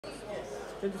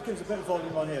Just give us a bit of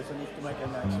volume on here, so I need to make an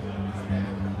announcement.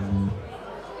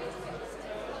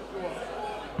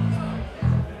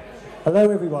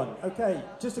 Hello everyone. Okay,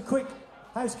 just a quick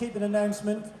housekeeping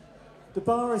announcement. The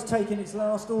bar is taking its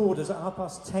last orders at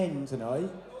 10:30 tonight,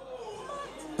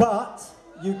 but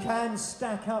you can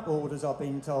stack up orders, I've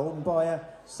been told, and buy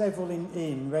several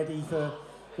in ready for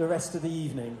the rest of the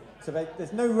evening. So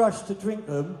there's no rush to drink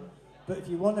them, but if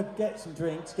you want to get some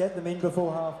drinks, get them in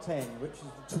before 10:30, which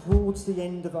is towards the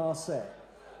end of our set.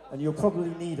 And you'll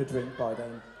probably need a drink by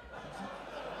then.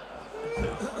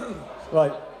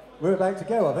 Right, we're about to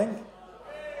go, I think.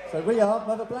 So we are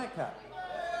Mother Black Cat.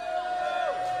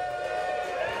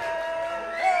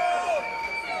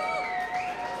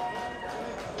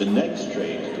 The next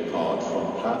train to depart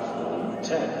from platform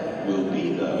 10 will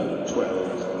be the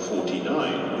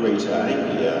 12:49 Greater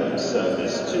Anglia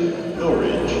service to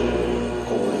Norwich,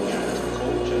 calling at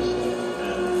Colchester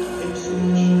and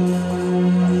Ipswich.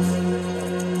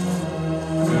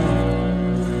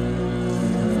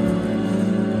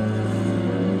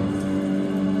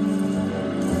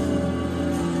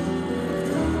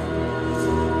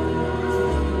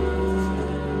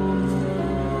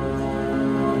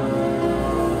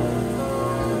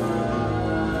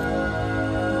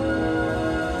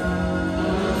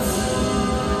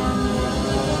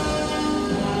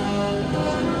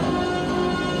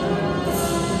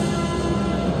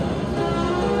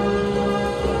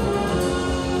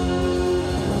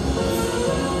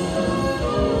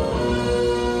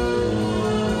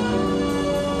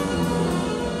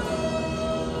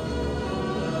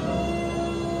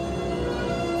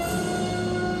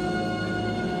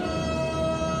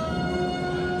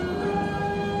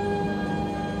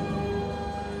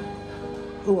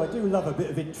 Oh, I do love a bit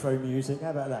of intro music.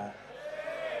 How about that?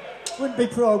 Wouldn't be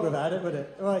Prog without it, would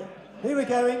it? Right, here we're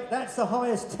going. That's the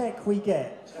highest tech we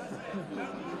get.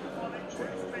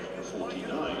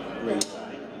 12:49 Greater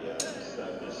Anglia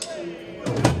service to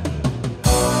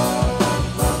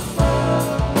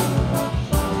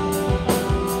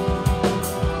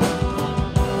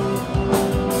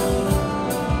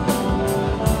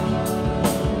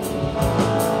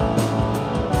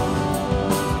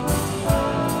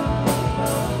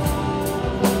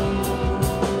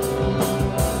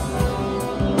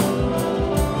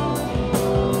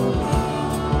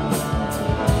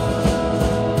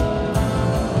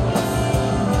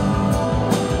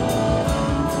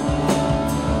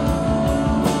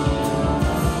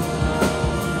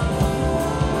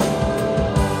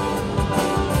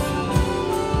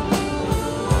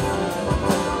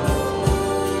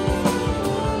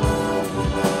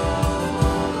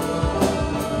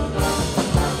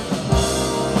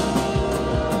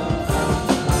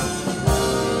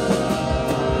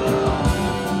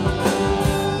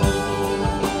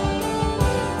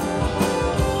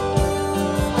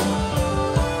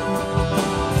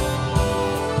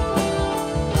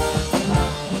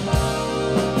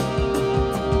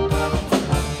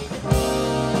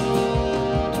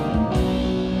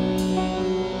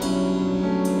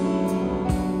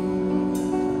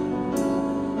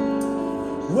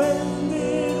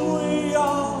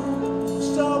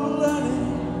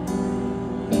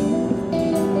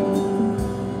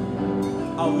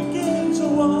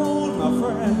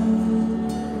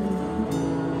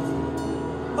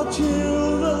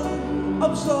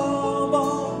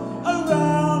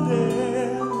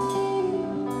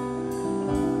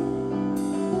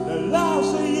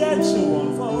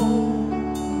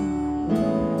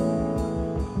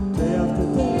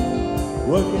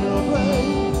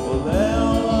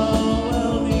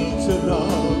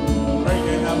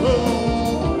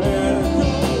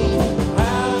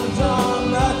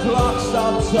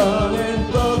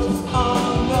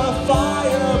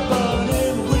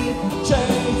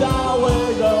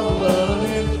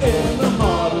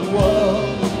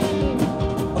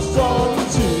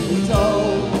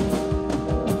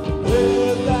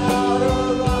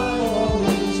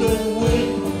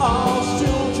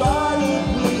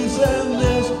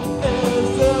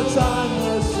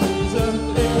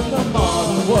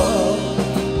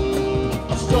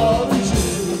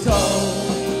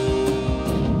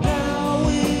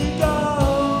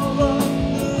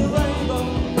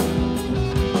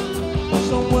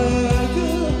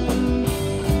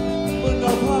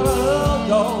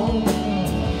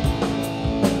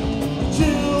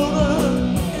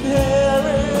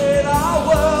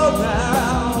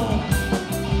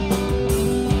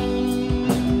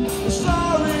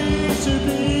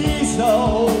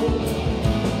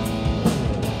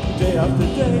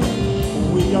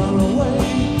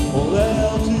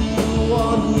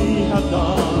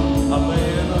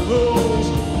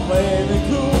Play the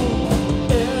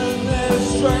cool in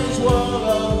this strange world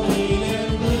of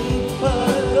meaning. We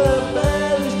heard a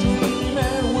man is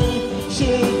dreaming. We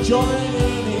should join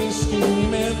in his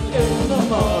scheming in the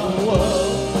modern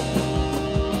world.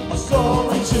 A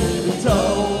story to be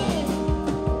told.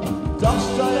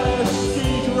 Dostoevsky,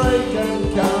 Drake and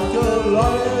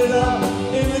calculator.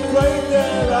 In the great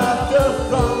thereafter,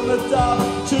 from the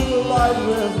dark to the light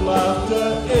with laughter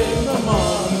in the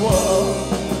modern world.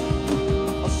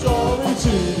 A story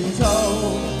to be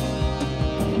told.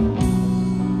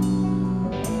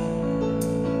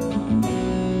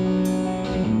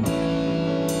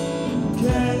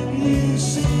 Can you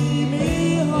see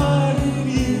me hiding?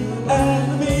 You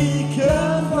and me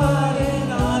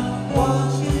confiding. I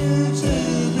want you to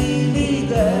be me.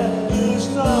 There is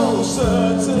no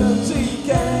certainty.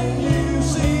 Can you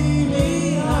see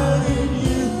me hiding?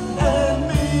 You and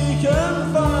me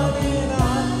confiding. I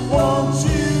want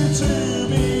you to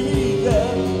be me.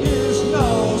 There is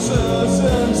no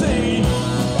certainty.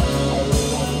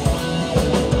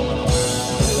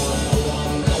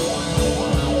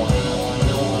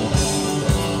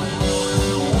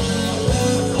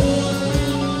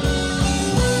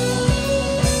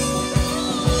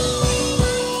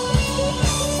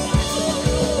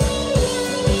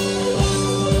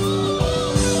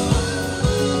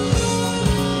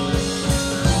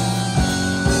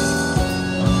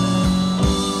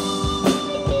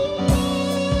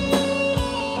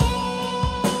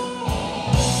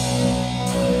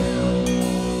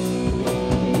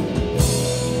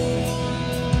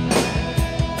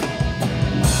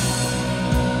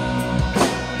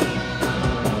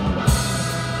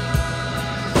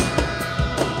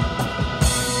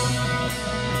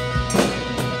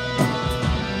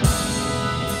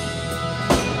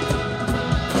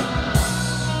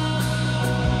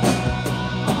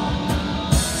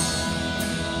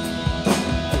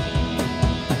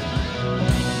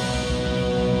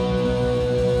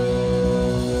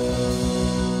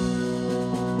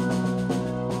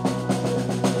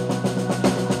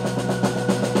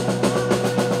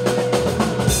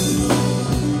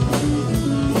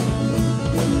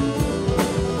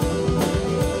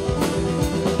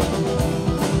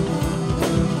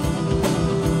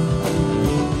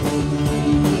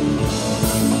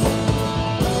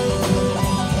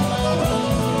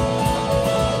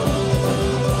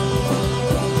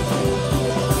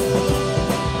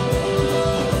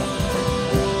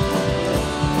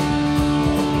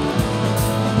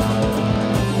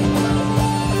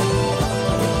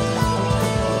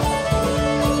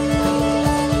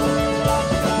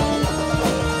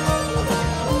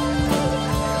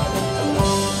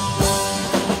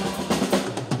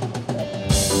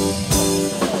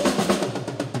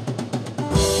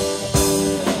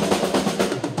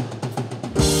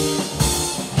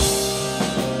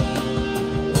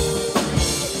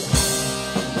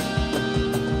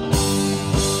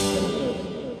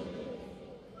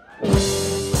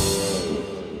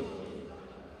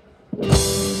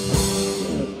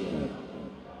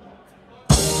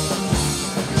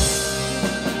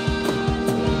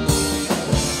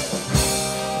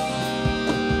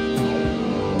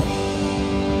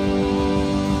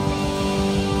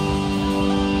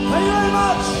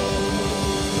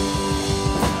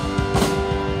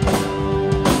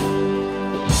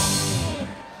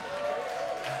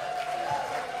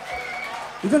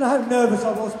 You don't know how nervous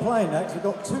I was playing that, 'cause we've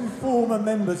got two former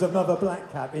members of Mother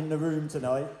Black Cap in the room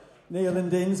tonight. Neil and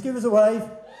Dins, give us a wave.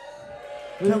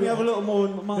 Can we have a little more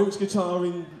Mark's guitar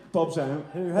in Bob's out?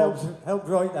 Who helped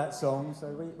write that song, so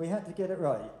we had to get it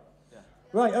right. Yeah.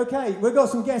 Right, okay, we've got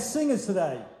some guest singers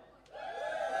today.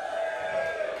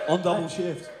 On double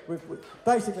shift.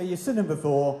 Basically, you've seen them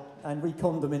before, and we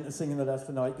conned them into singing with us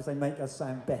tonight because they make us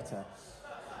sound better.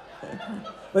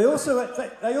 They also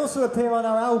appear on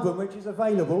our album, which is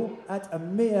available at a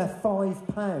mere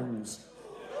 £5.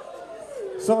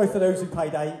 Sorry for those who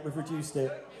paid £8, we've reduced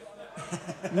it.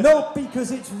 Not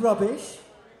because it's rubbish,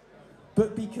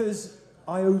 but because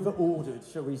I over-ordered,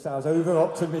 shall we say. I was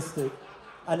over-optimistic.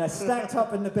 And I stacked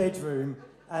up in the bedroom,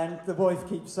 and the wife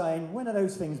keeps saying, when are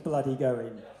those things bloody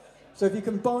going? So if you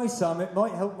can buy some, it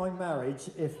might help my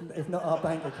marriage, if not our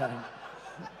bank account.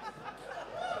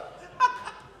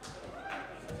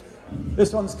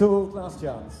 This one's called Last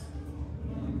Chance.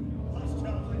 Last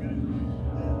chance again.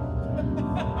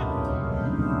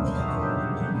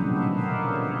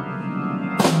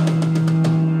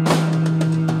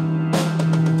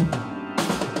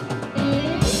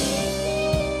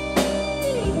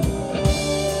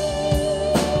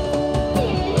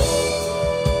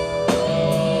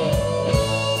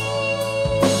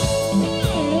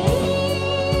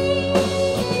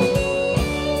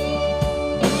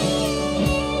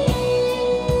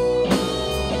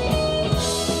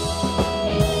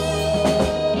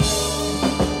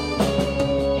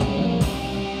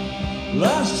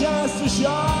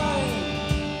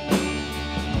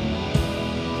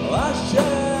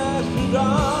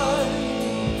 die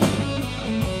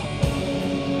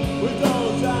with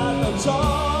those at the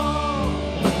top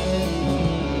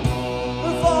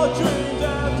before dreams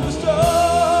have to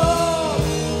stop.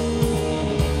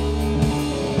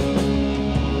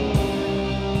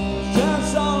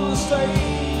 Chance on the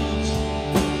stage,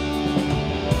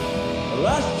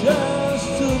 last chance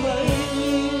to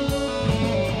reign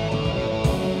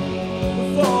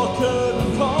before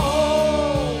curtain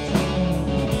calls,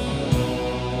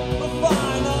 the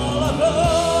final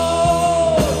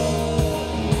applause.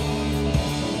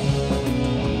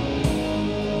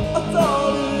 I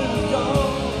thought it had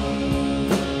gone,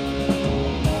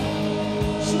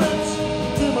 slipped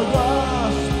through my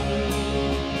grasp,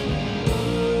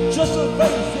 just a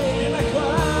faith in a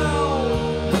cloud,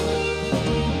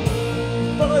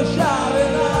 but I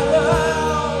shouted out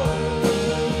loud,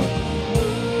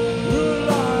 "You're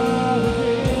alive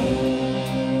again."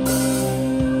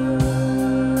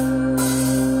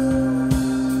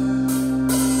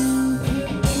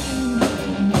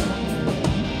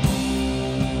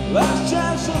 Last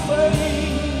chance of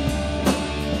fame,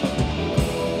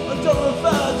 I don't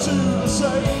refer to the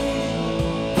same,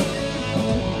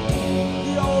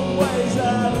 the old ways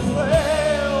that have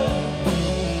failed,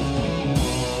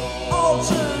 all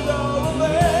turned over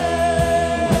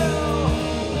veil.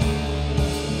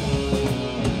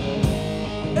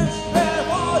 It's there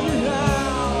for you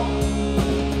now,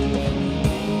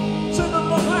 to the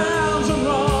grounds and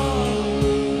run,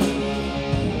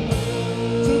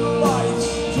 to the lights,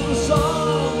 to the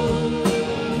sun.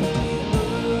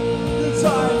 The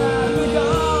time has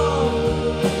begun.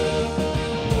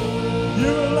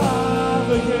 You're alive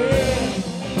again.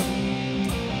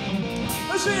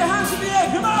 Let's see your hands in the air,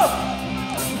 come on!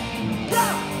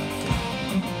 Yeah!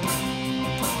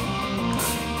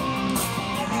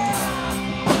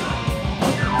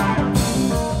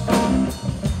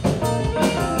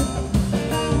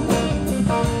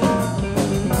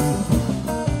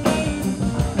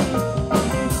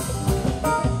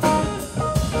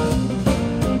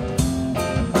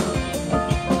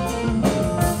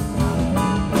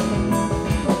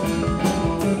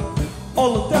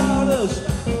 All the doubters,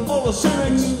 all the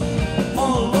cynics,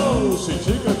 all those who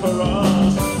took it for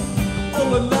us, all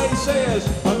the naysayers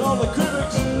and all the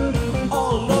critics,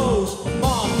 all those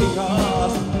mocking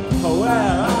us.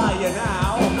 Where are you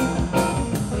now?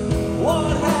 What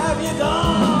have you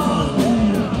done?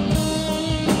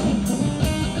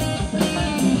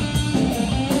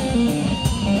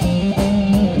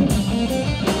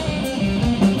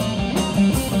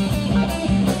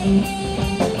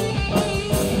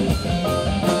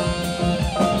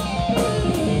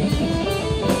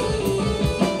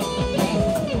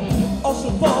 All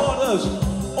supporters,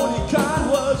 all your kind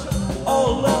words,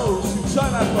 all those who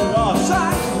turn out for our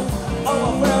side, all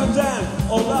our friends and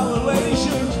all our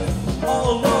relations,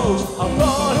 all those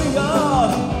applauding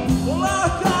us. Well, our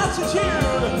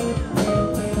gratitude,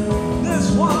 this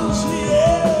one's for you.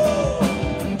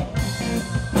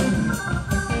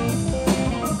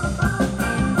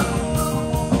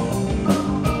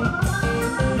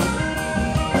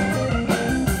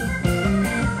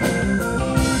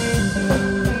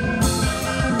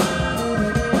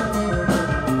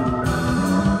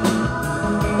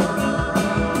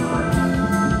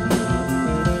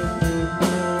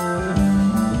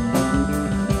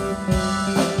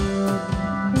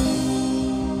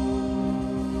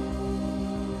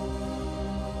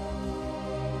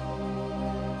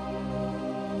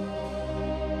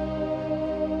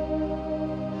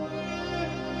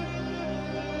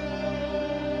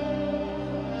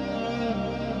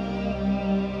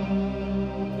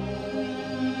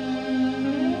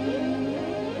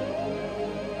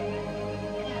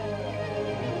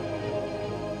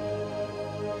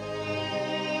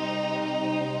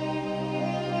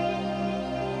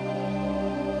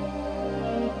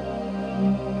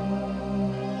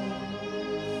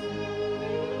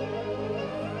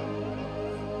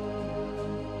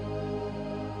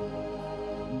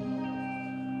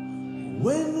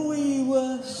 When we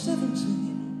were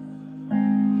 17,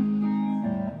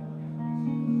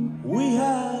 we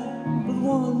had but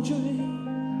one dream,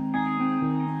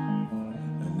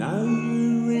 and now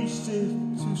you reached it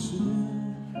too soon.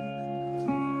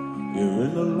 You're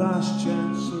in the last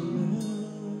chance of living.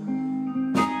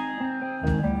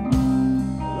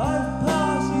 Life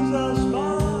passes us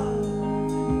by.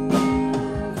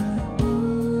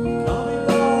 Can't be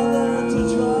bothered to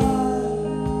try.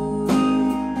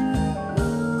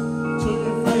 Till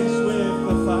you're faced with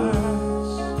the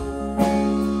facts.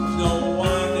 There's no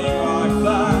winding like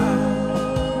that.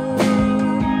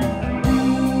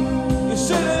 You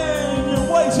sit in your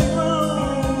waiting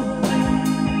room,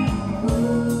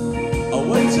 you're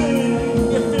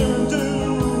waiting, you're fearing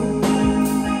doom.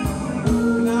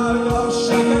 Now you're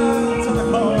shaken to the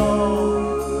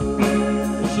core,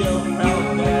 'cause you felt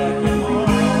there before.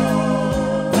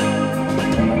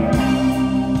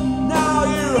 Now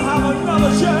you have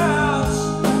another chance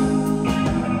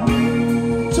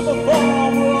to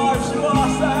perform life's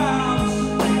last dance.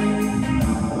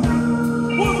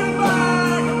 Walking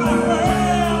back, my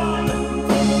friend,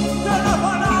 you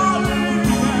never know in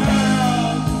the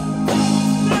end.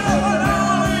 You never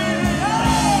know in the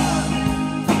end.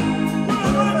 You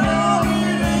never know in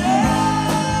the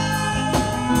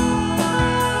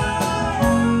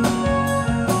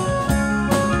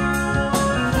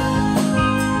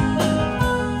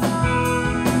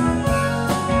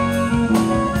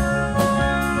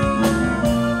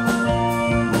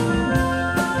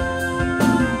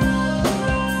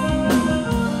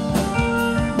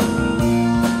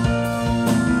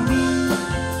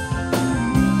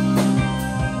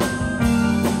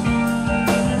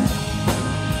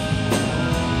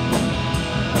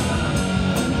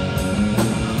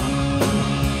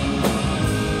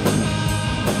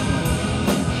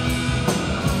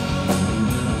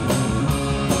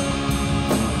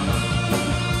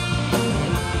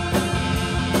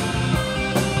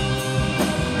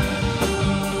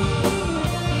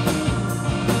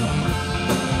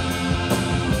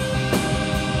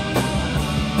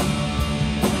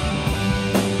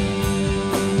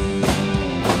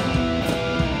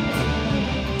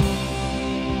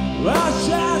last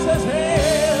chance is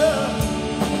here.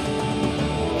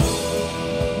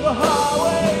 The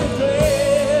highway is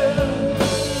clear.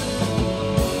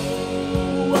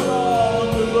 We're on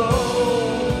the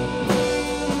road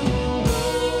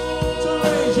to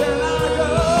reach an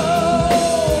goal.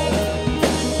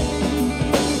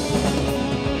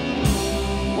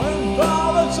 When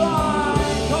Father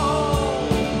Time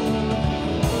comes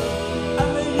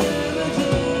and the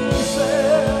unity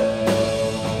said,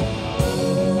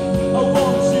 I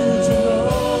want you to know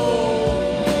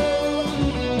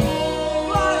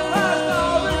life has no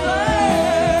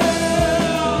regret.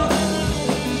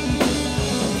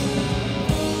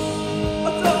 I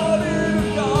thought you'd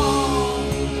have gone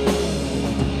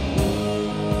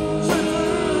to do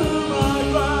my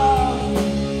ground,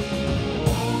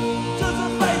 just a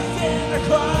face in the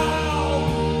crowd,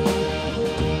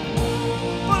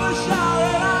 but I shout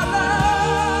it out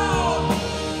loud.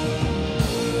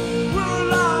 We're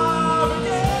alive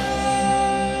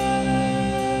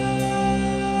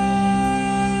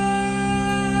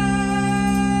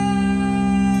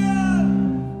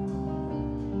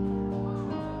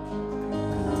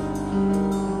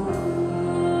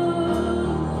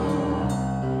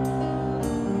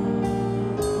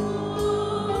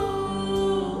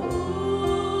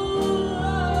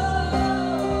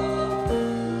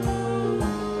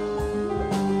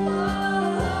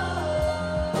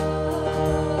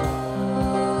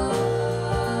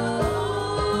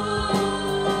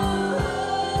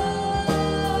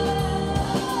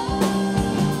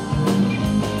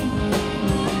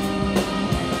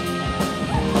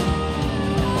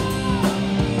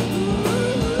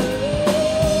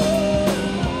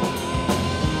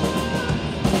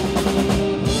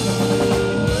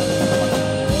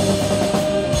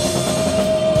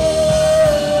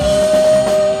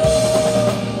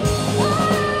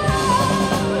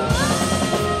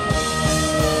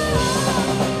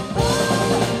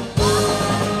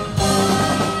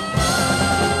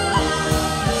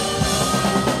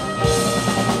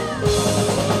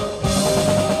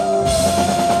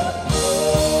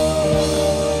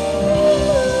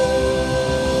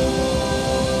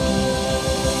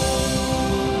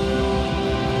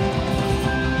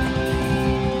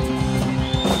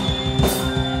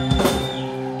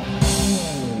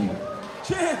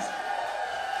Cheers!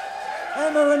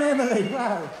 Emma and Emily,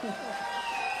 wow.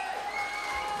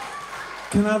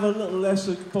 Can I have a little less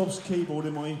of Bob's keyboard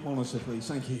in my monitor, please?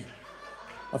 Thank you.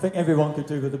 I think everyone could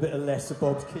do with a bit of less of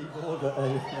Bob's keyboard, but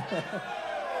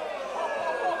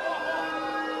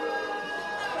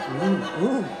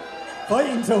ooh,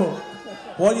 fighting talk.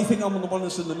 Why do you think I'm on the one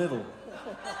that's in the middle?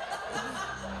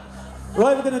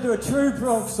 Right, we're going to do a true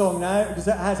prog song now because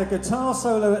it has a guitar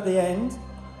solo at the end,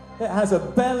 it has a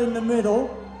bell in the middle,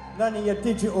 none of your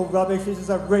digital rubbish, this is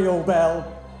a real bell,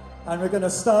 and we're going to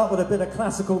start with a bit of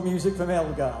classical music from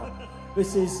Elgar.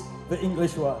 This is the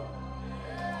English one.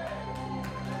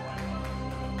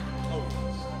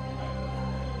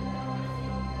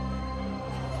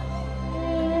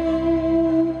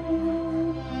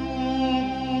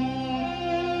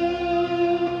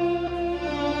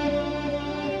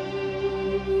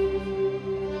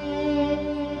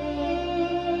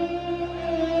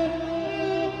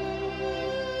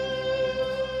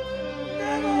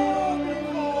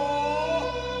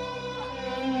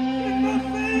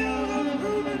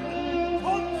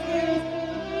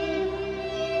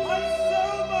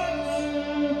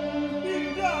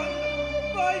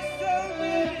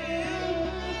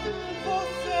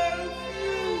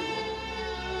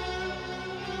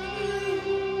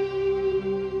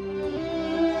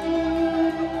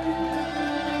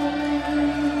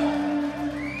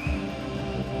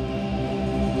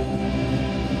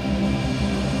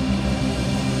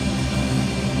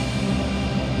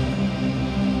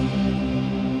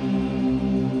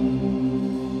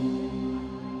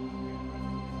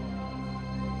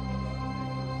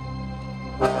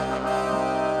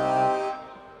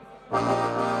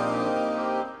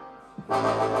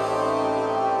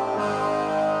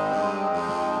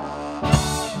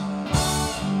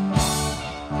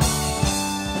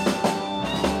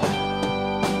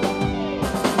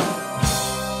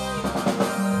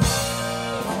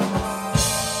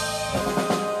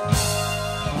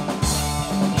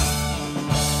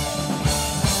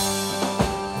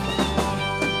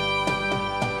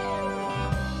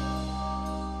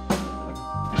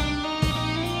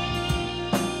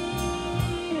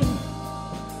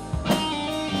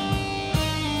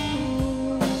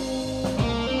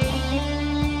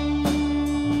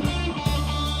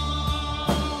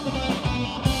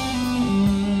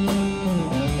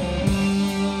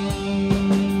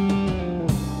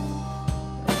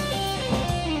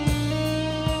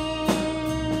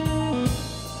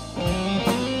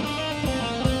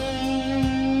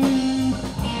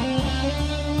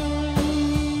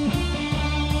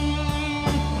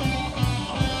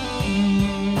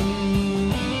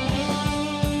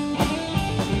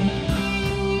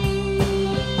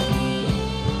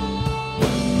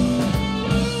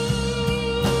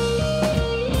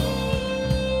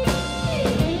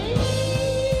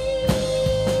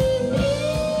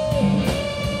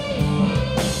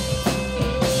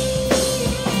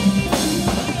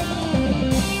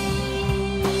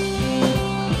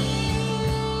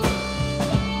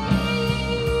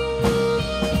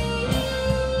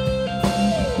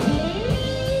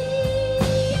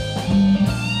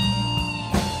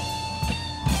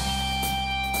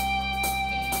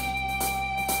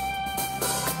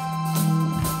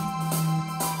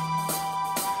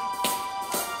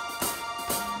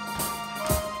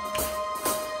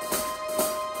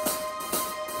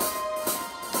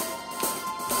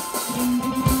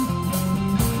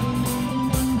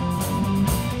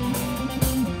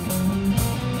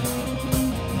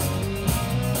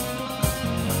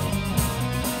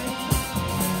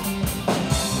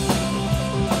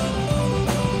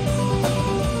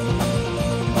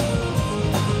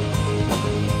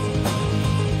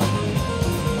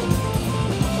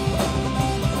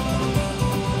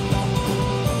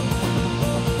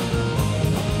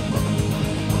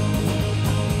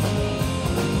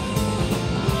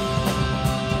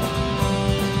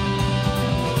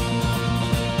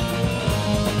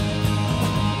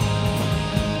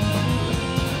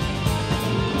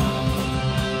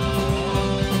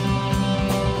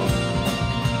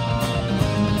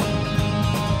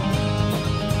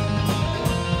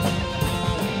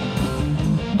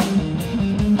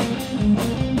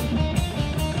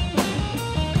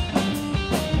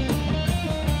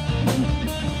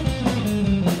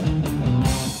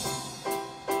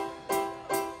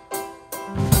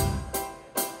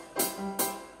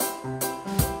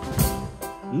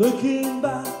 Looking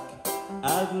back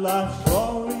at life's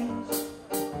stories,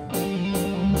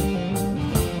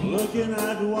 looking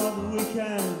at what we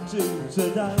can do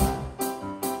today,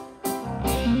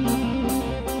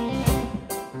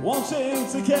 wanting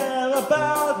to care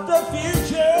about the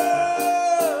future.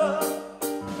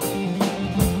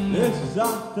 This is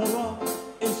after all,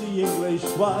 it's the English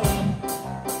way.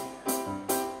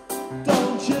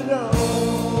 Don't you know?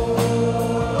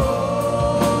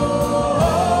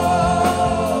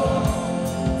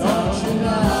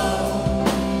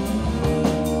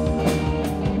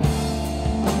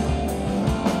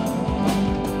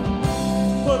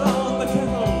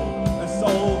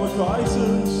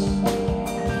 Crisis.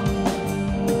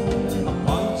 I'm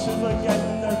going to forget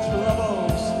the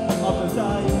troubles of the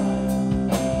day.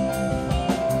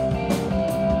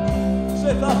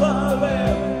 Slip up a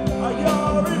bit of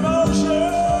your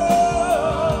emotions.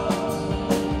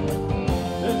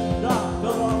 This is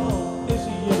after all, it's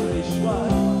the English way.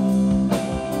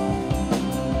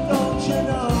 Don't you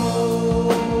know?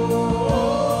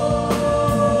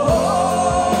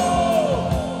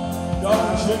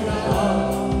 Don't you know?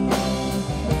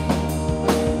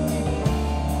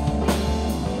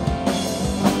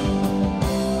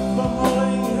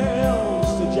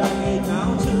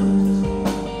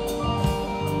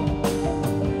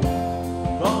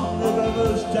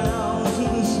 Down to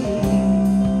the sea,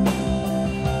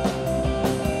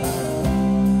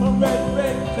 from red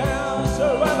brick towns to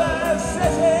other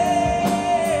cities,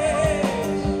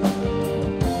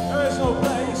 there is no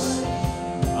place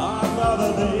I'd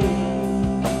rather be.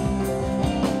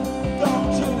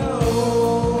 Don't you know?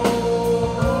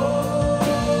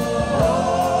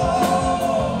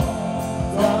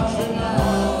 Don't you know?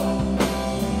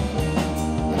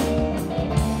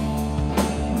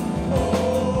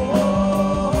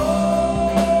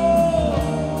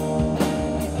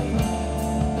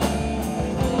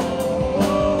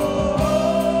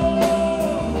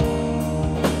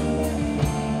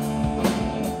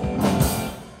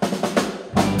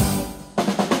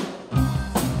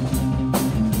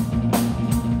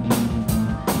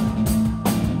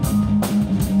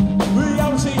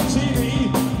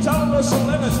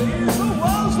 Celebrities, the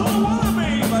world's all wanna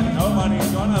be, but nobody's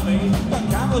gonna be. Got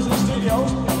cameras in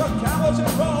studios, got cameras in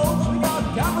roads, we got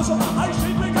cameras on the high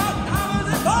street, we got cameras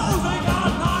in bowls, we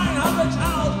got 900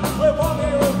 channels with 1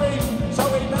 year of reach, so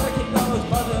we better keep those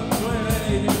buttons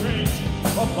within reach.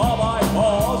 From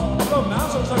 4x4s, from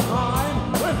mountains of crime,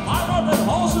 with 500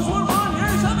 horses, we'll run you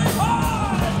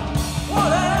 75.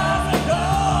 Whatever go,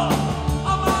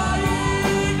 I'm a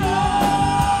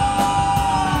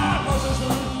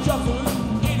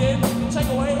take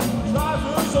away, drive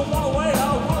through, so one away,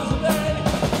 how was the day?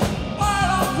 Well,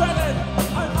 I'm credit,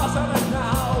 I must have it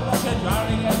now. But you're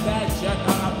drowning in debt, you're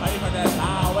gonna pay for this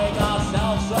now. We got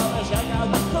self-service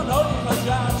checkout, Connell for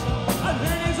jobs, and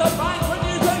millions of banks when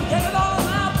you can get it on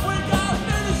an app. We got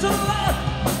millions to the left,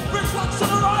 rich ones to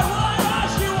the right. Well, I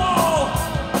ask you all,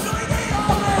 do we need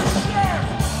all this shit?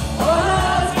 Or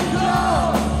has it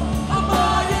gone? I'm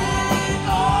buying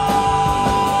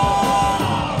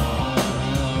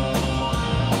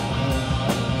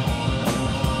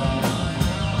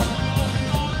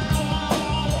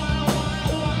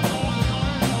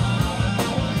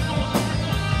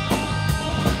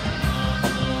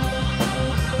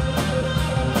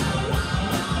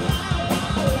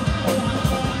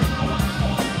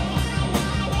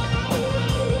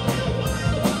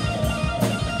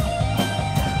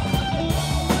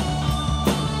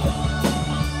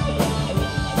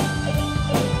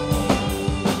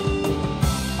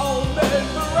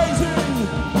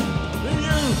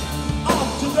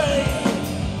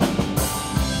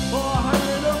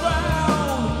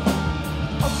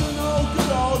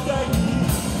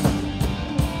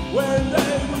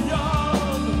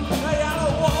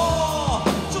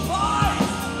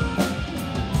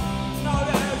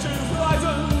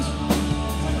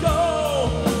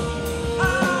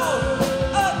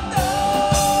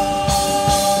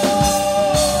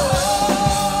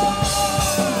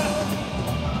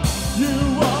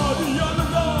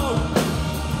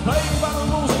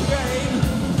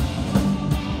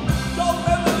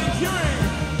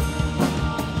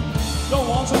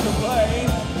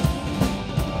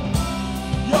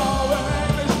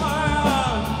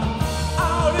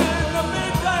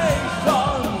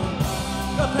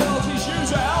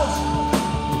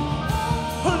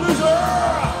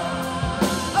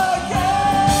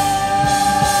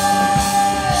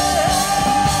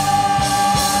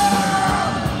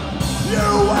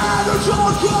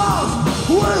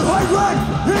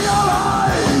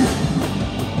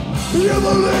You're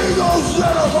the legal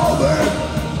xenophobic,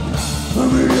 I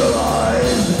mean your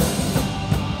eyes.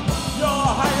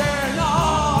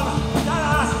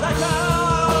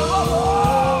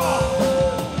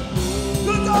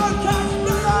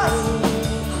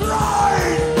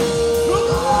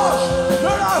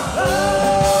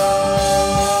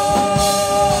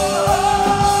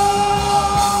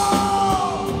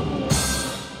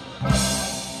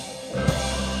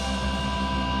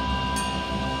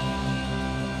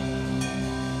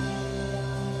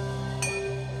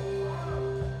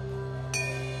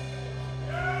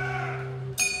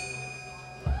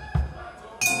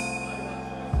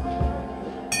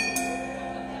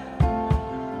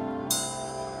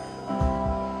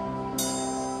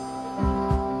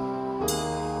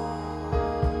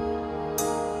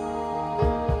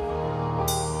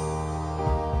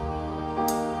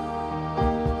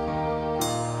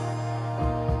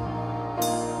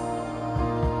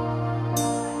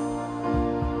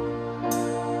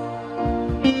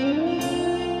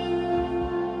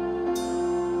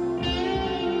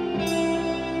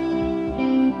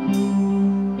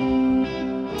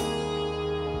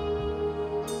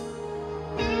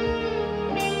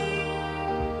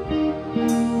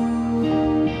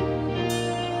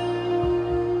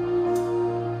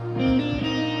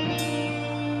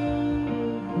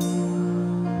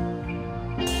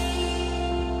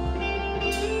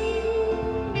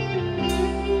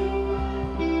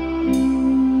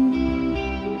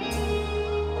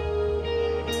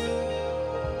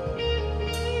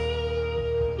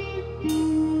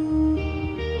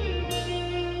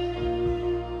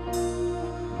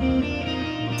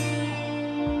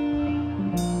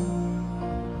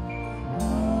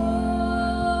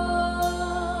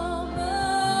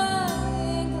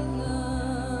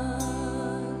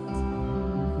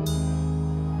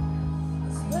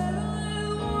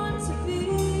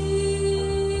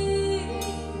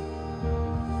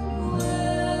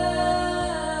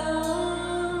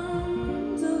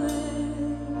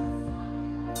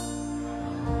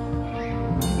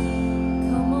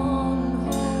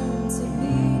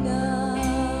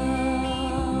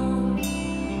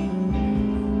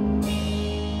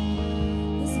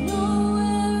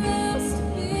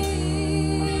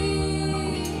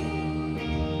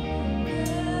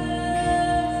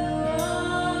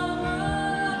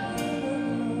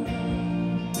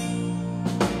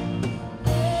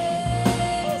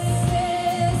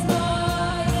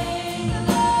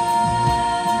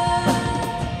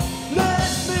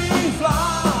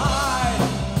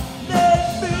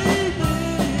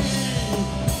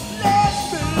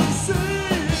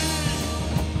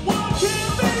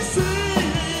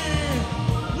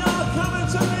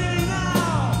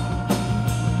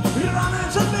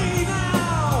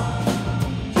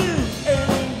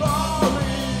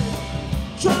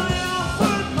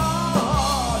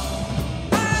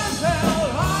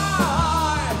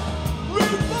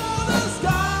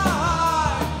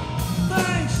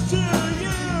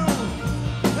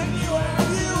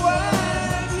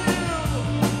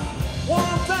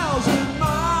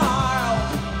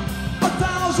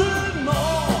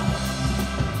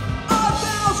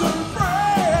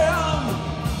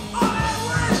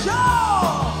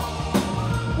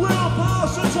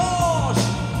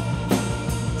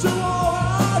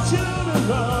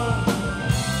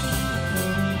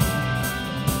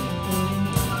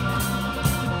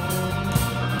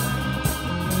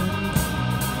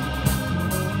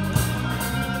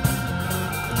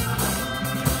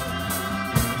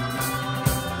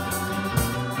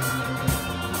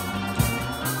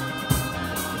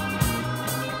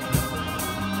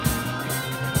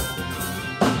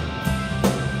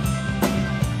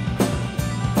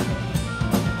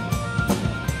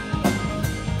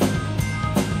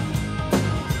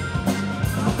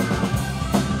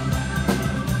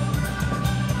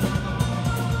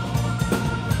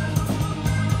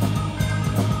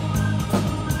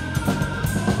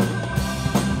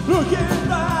 Looking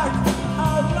back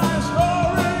at my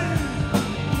story,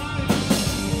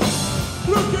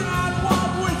 looking at what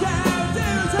we can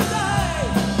do today,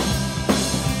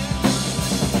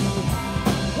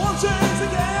 wanting to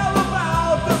care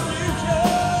about the future.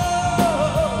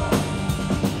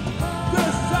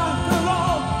 This after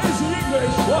all is the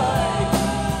English way,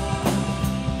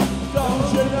 don't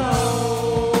you know?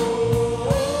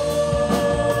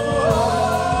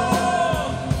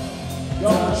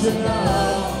 Don't you know?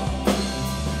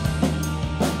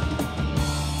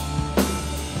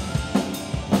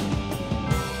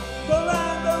 The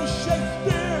land of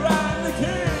Shakespeare and the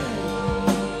King,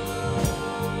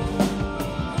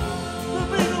 the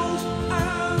Beatles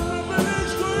and the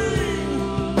village green,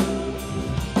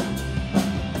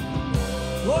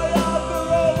 Roy of the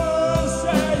Rovers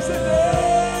says a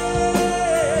day.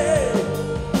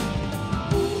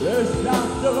 This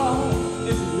after all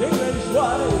is the English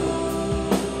way.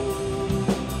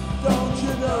 Don't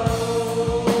you know?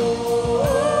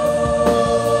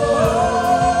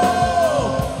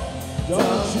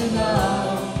 Don't you know?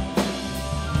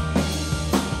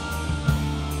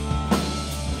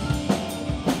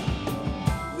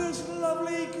 This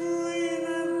lovely green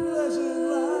and pleasant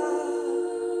land,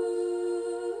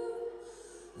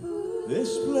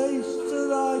 this place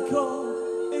that I call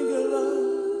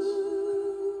England,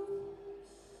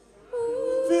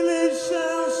 village,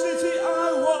 town, city, I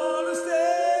wanna stay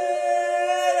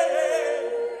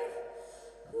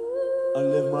and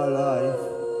live my life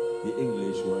the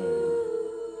English way.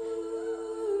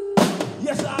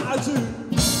 Yes, I do.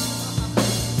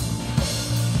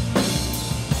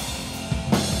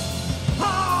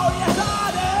 Oh, yes, I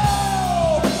do.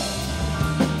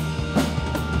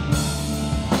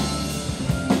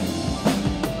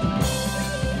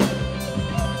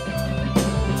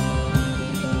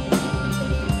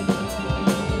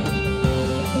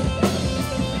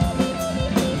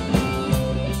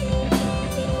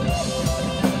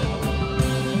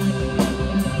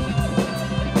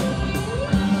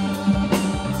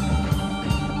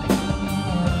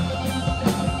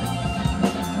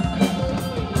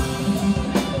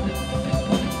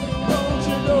 Don't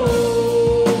you know?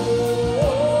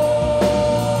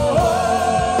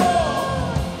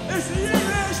 It's the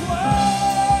English way.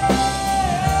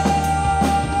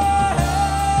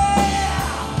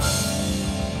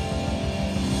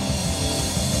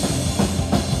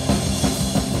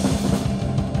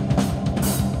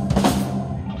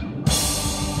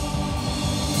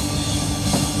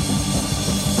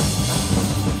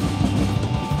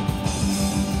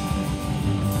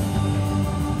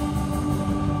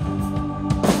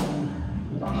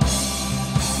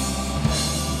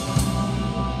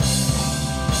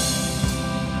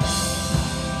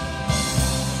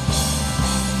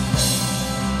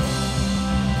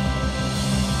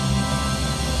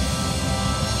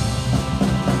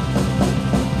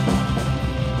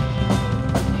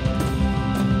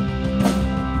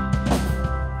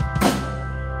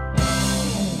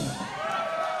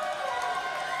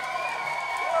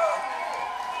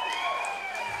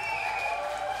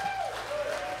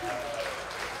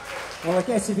 Well, I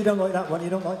guess if you don't like that one, you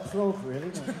don't like prog,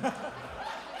 really. don't you?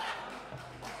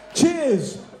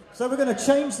 Cheers. So we're going to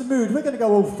change the mood. We're going to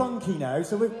go all funky now.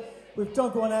 So we've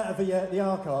dug one out of the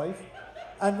archive,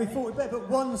 and we thought we'd better put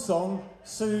one song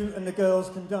Sue and the girls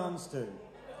can dance to.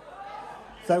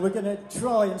 So we're going to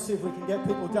try and see if we can get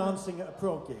people dancing at a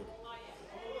prog gig.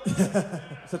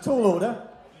 It's a tall order.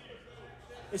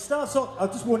 It starts off, I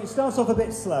just warn, it starts off a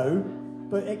bit slow,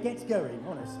 but it gets going,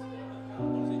 honest.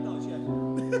 It does, yeah.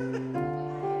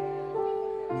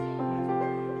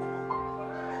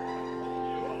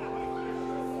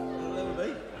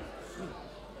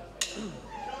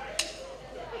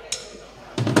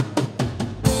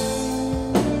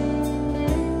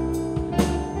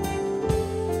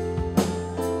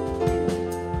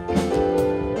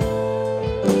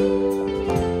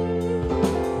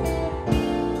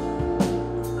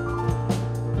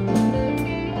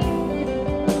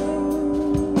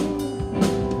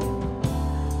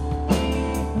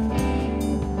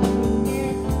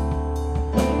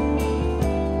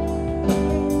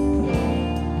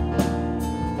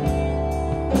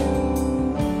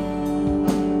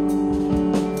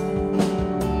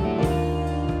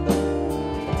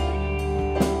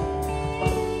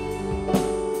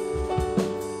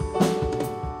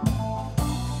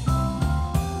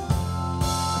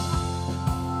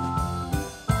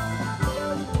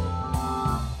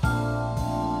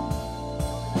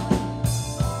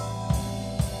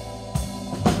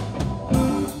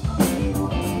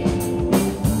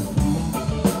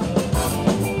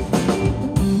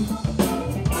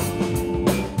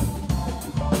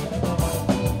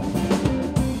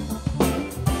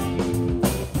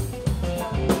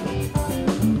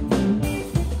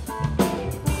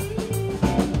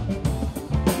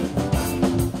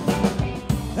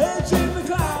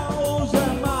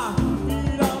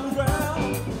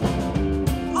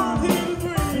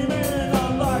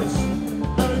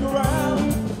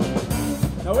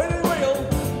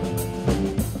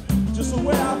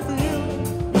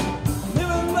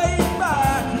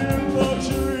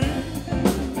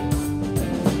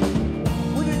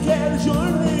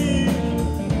 join me?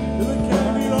 Cause it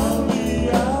can be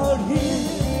lonely out here.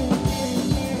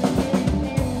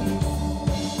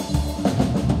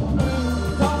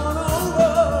 Come on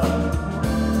over,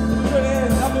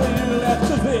 there's nothing left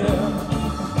to fear.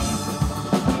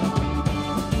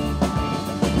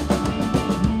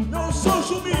 No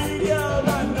social media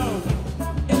and no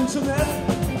internet.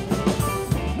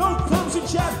 No clumsy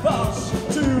chatbots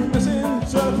to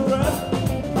misinterpret.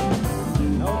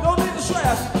 No, don't need to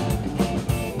stress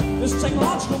this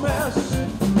technological mess.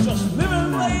 Just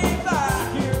living laid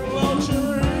back in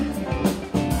luxury.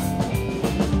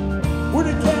 Would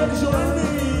it care to join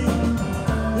me?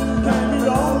 It can be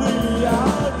lonely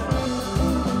out.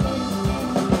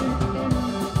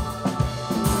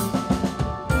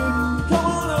 Come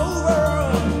on over,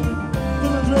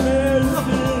 cause there's really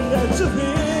nothing left to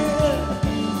fear.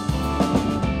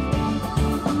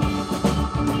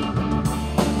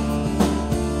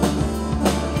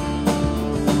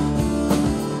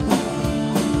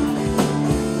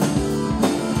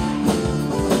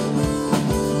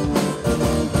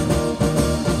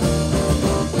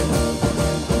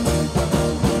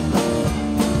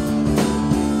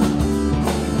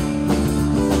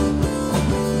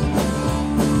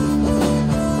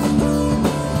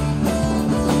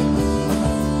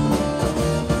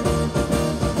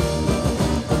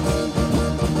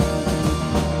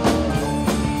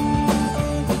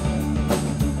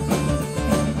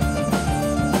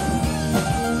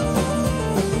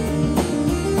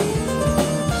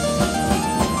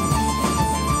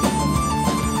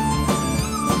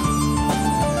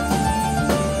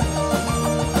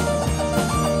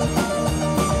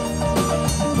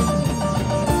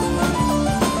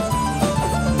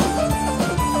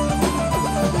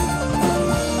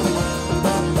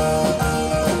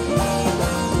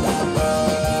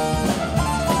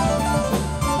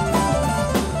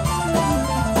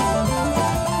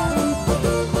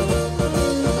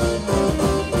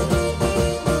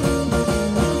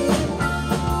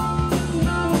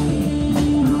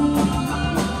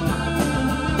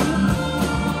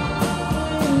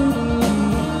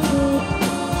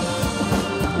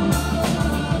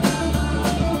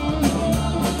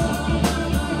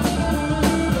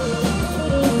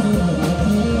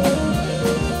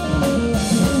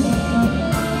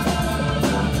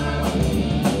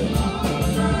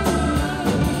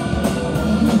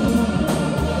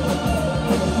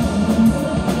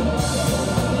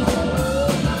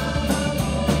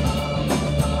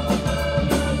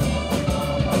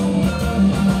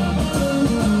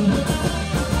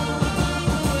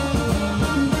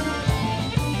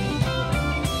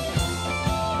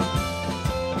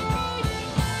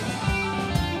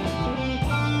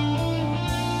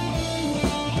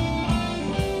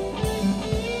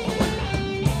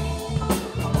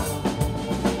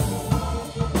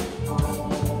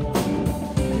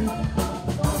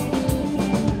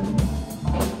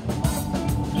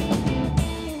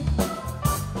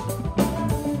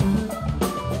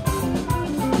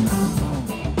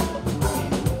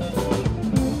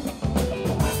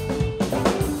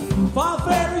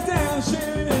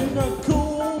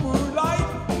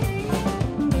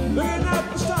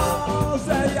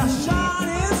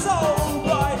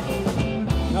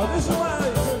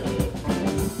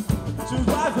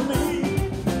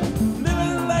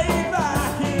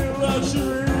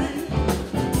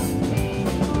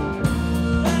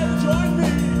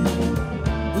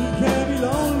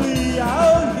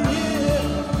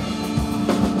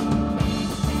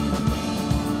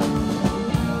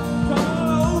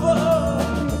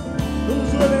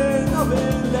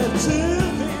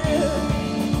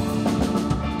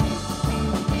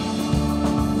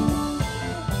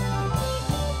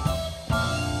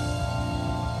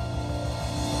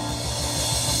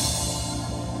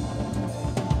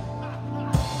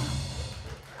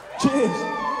 Cheers.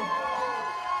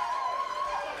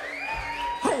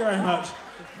 Thank you very much.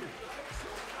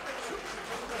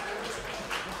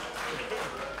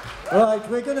 Right,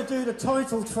 we're going to do the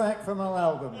title track from our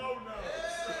album.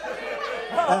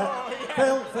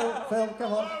 Phil,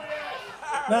 come on.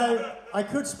 Now, I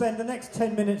could spend the next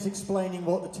 10 minutes explaining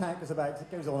what the track is about, 'cause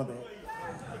it goes on a bit.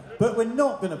 But we're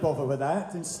not going to bother with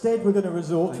that. Instead, we're going to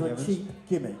resort to a cheap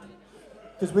gimmick.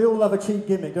 Because we all love a cheap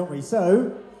gimmick, don't we?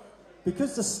 So,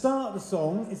 because the start of the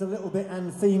song is a little bit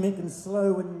anthemic and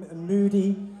slow and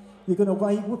moody, you're going to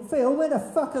wait. Well, Phil, where the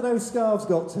fuck are those scarves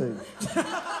got to?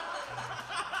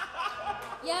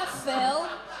 Yeah, Phil.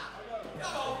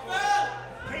 Come on, Phil!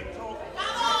 Keep talking.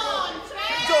 Come on,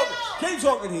 Phil! Keep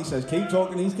talking, he says. Keep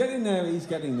talking. He's getting there. He's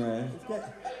getting there.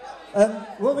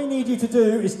 What we need you to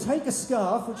do is take a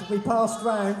scarf, which will be passed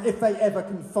round if they ever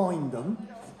can find them,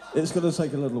 It's going to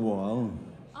take a little while.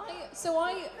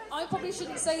 I probably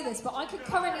shouldn't say this, but I can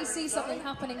currently see something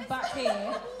happening back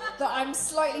here that I'm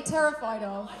slightly terrified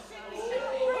of.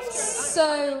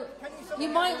 So you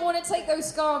might want to take those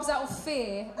scarves out of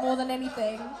fear more than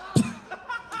anything.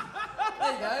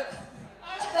 There you go.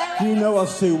 You know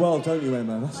us too well, don't you,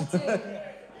 Emma?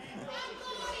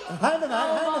 Hand them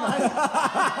out.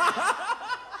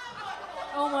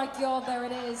 Oh my God, there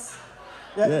it is.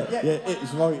 Yeah,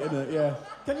 it's right, isn't it? Yeah.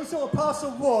 Can you sort of pass a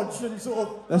watch and sort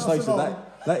of Let's face it,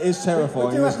 that is terrifying,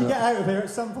 we do have isn't to it? get out of here at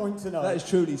some point tonight. That is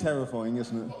truly terrifying,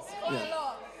 isn't it?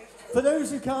 Yeah. For those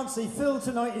who can't see, Phil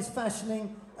tonight is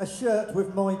fashioning a shirt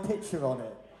with my picture on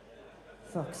it.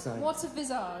 Fuck's sake. What a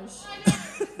visage.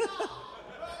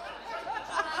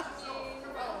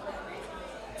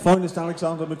 Finest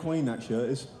Alexander McQueen, that shirt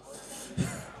is.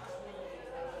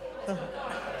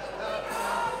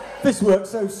 This worked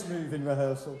so smooth in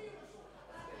rehearsal.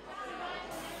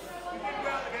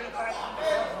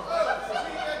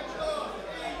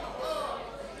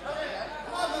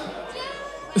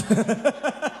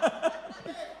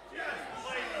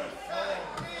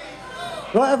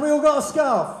 Right, have we all got a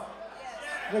scarf?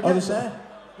 We're getting there.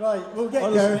 Right, we'll get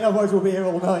going, otherwise we'll be here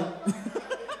all night.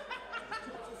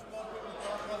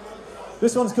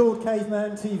 This one's called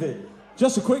Caveman TV.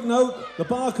 Just a quick note, the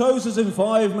bar closes in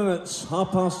 5 minutes.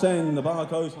 10:30, the bar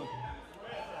closes.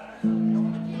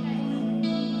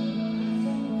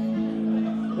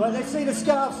 Right, let's see the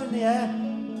scarves in the air.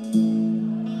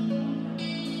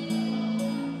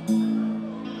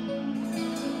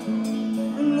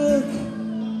 Look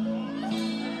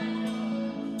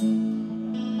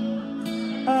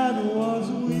at what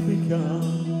we become.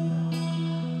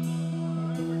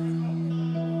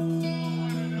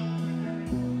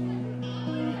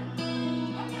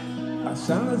 A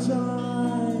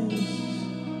sanitized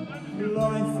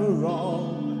life for all.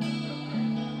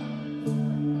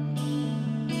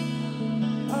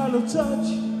 Out of touch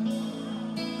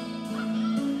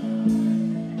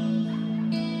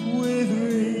with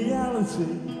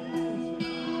reality.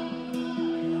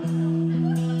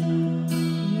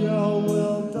 Your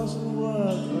world doesn't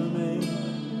work for me.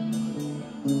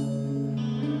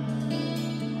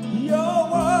 Your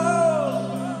world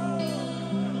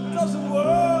doesn't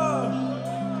work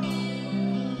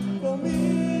for me.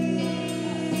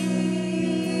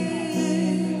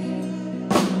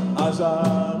 As I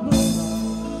look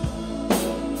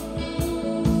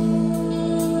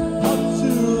up to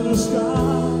the sky,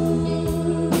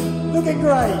 Looking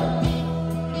great.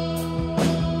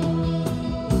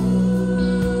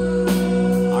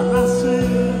 I see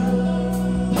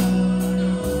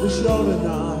the shoulder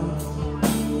night.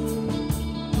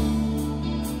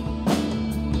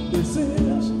 This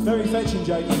is very fetching,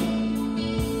 Jakey.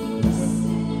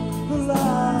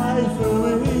 Life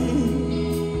away.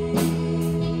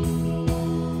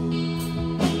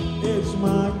 It's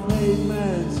my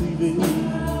caveman TV.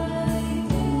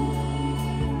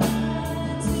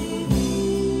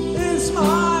 It's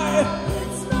my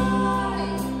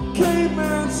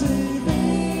caveman TV.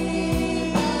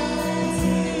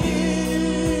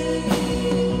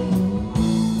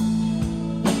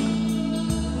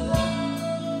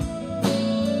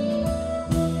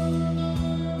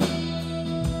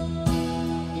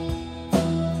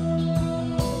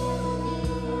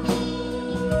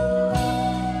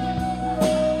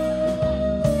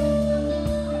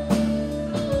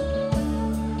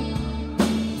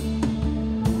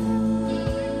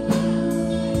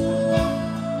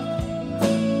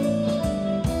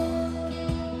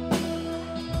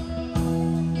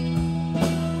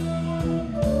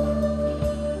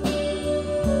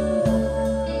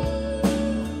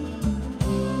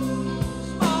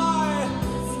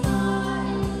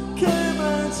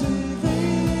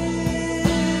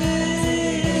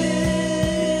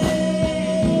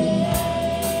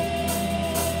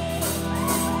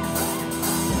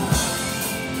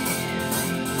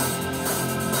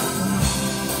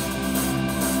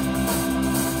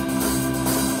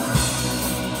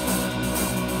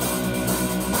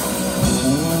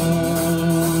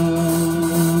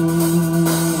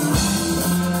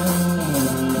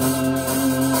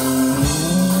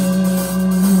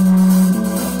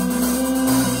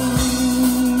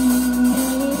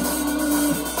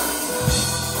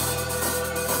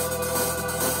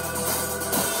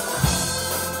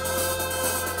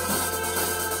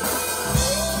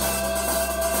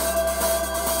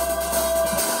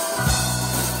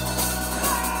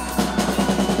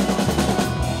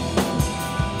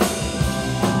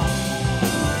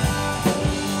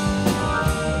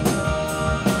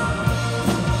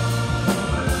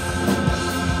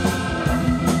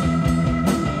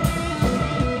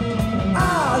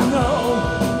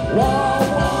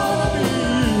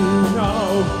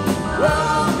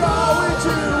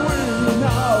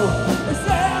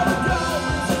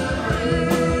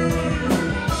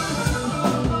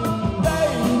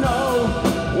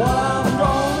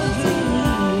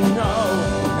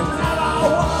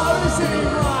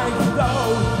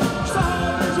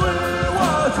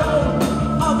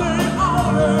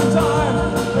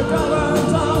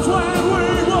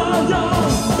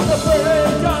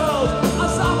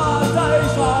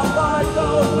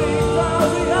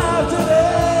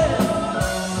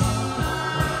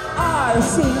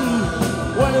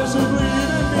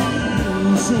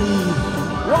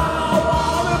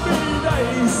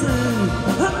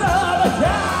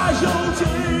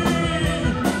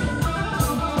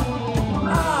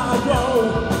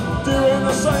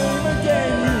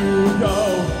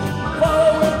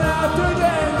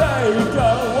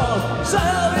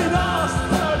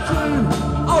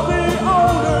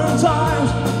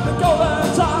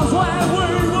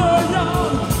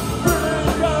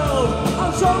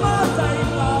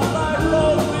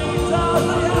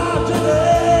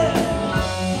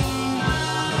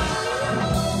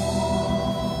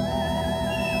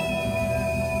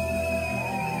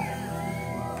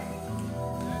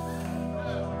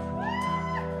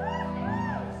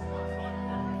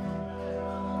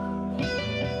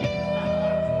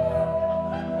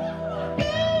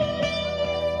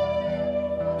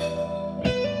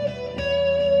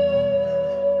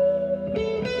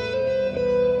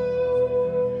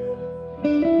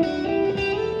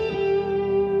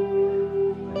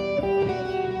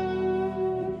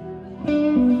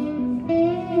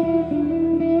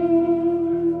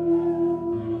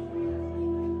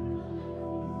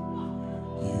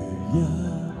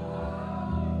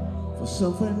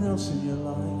 something else in your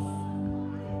life,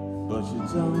 but you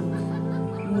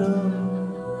don't know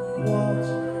what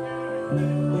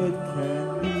it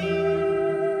can be.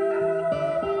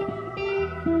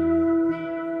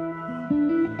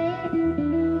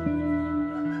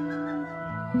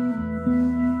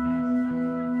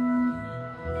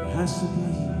 There has to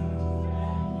be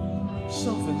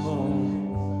something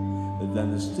more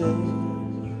than a stay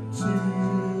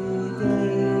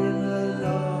today in the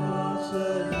lost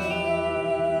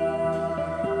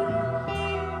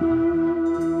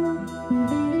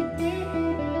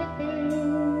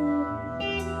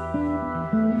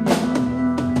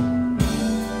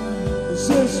Is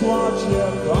this what you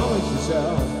promised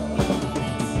yourself?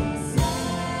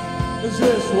 Is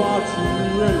this what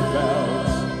you really felt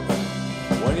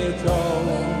when you told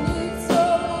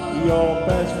your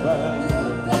best friend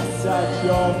that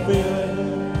you're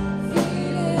feeling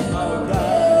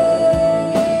okay?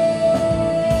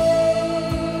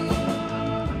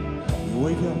 You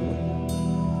wake up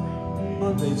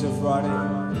Monday to Friday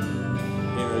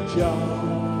in a job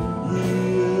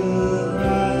you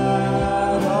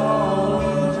had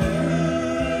all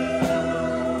dreamed.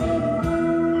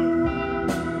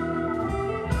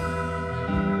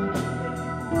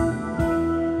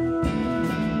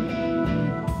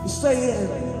 Stay in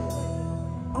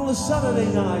on a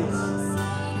Saturday night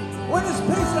when there's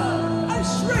pizza and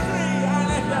strictly, and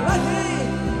if you're lucky,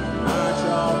 match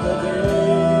of the day.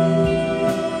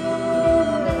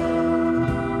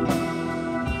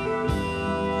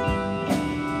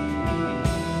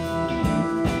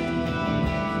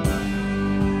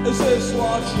 Is this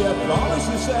what you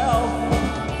promised yourself?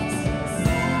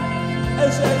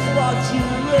 Is this what you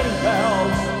really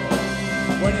felt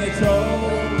when you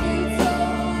told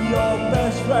your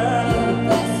best friend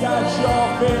that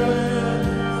you're feeling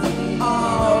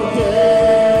okay?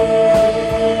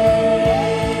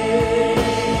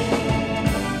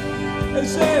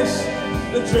 Is this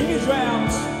the dream you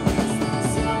dreamt?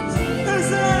 Is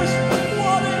this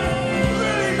what it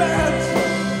really meant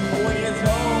when you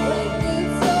told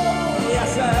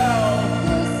yourself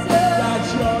that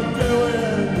you're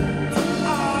doing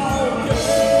okay?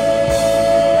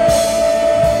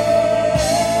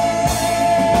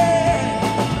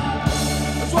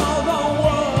 This world don't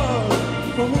work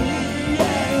for me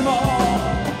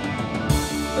anymore.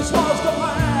 This world's got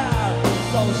mad,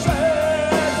 don't say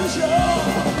for sure.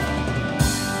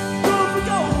 Don't be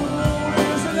going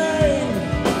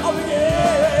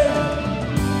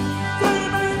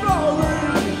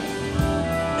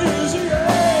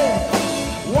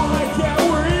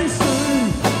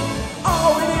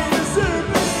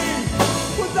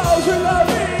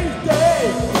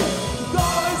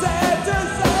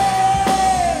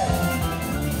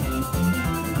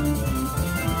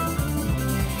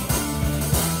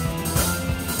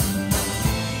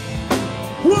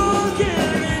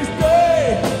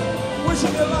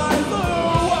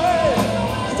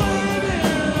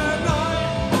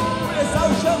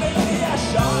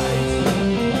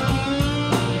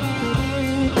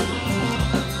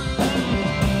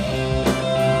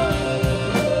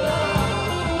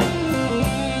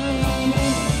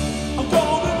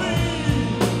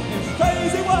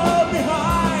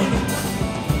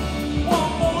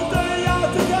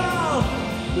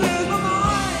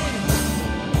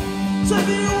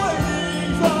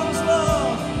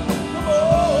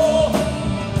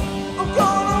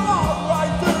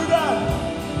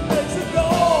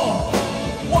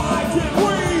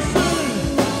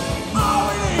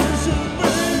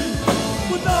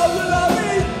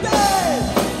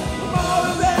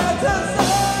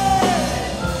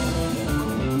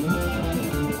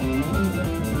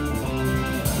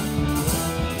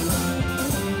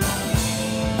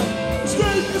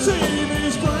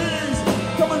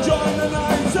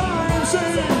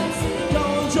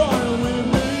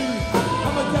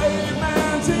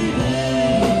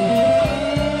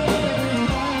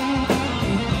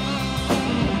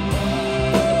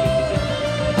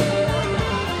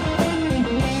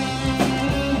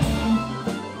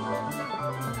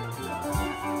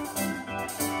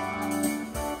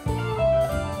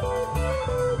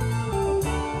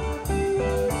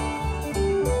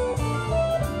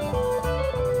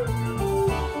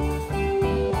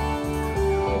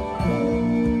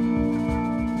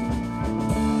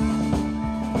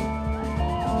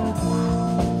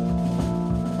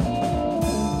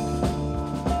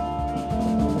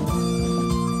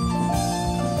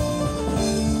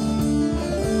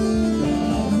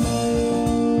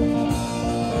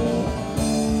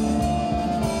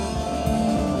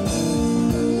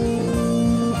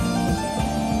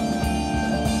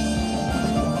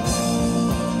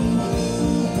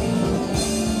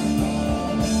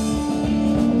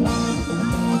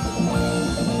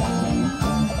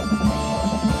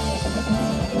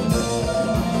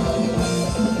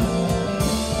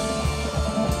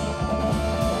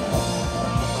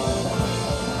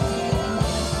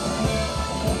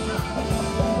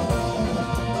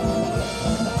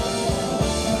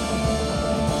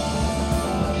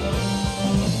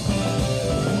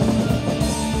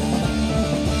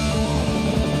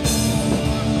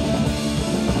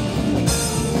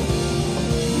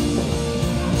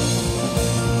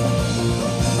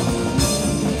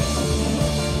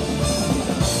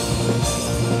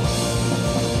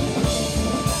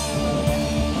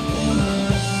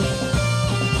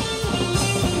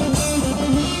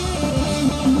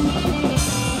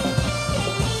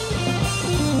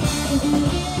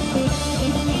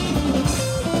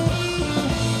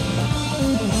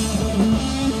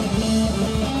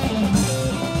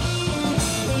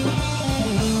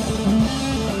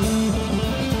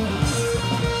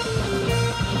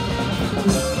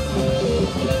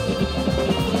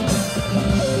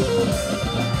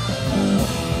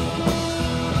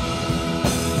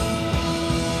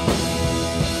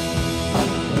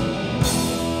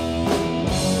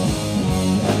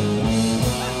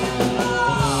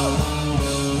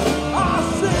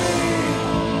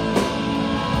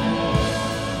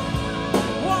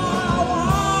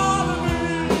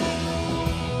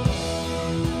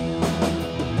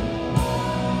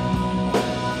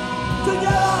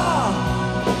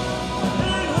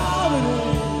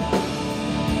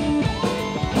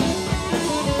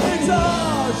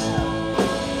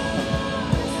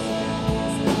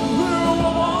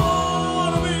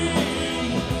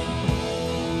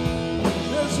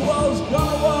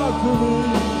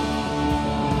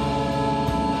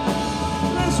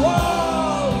this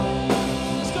world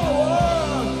is gonna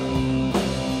work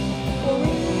for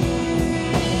me.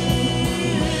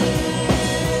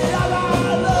 And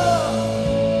I look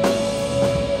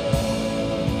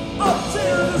up to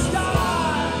the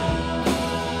sky,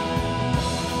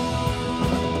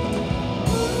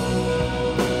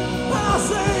 and I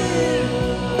see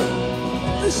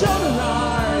the shining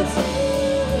lights.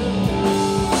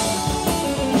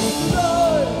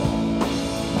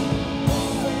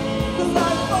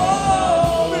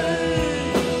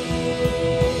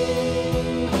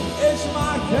 It's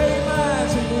my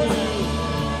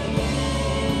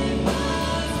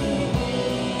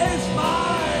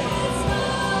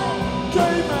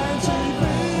K-Man TV.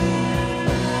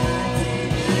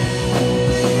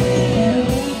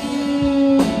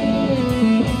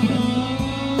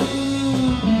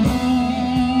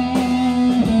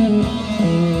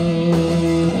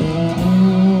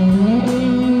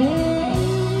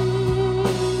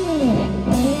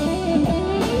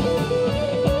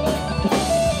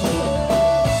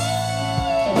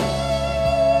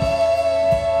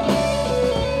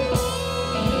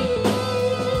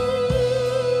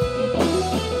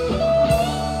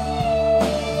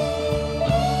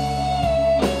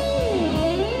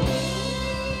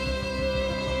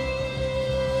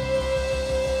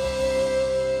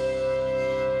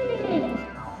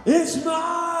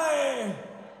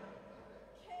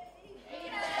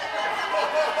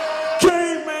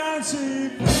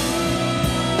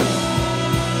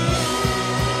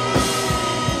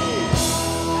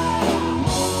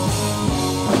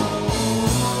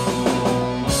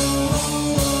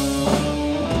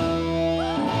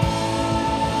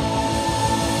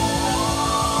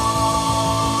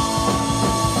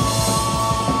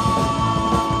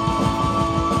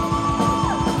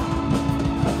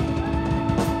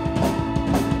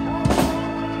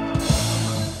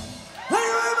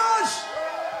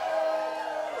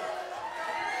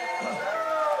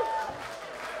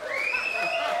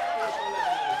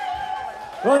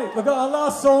 Right, we've got our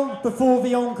last song before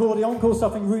the encore. The encore's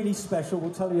something really special.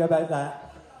 We'll tell you about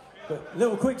that. But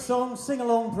little quick song, sing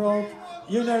along, Prog.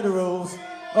 You know the rules.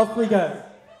 Off we go.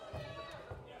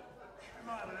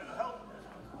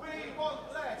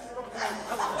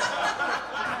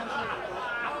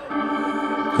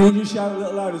 Can you shout a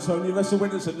little louder, Tony? The rest of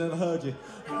Winterson never heard you.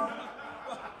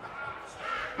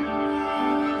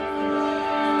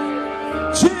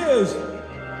 Cheers!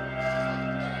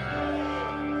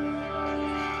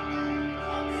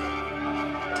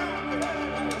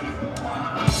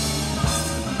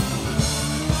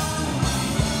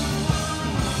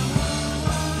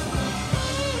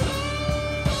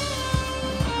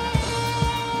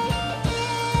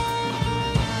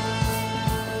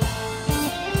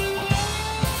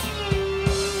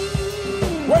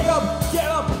 Wake up, get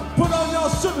up, put on your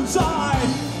suit and tie.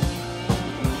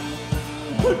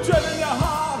 Put dread in your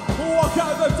heart, walk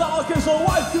out the darkest or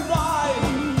wife goodbye.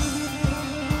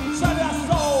 Send your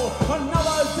soul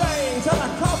another day to the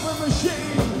coffin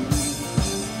machine.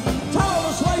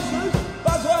 Tireless wasters,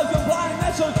 buzzwords and blind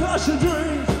nets will crush your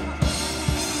dreams.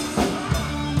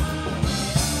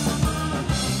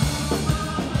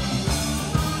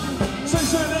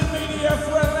 Censored in media,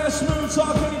 friendless, smooth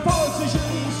talking politicians.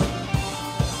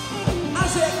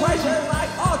 Questions like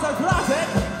autocratic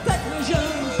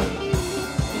technicians.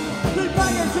 Keep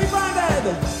banging, keep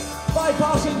branded,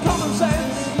 bypassing common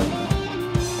sense.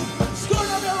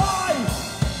 Screwing up your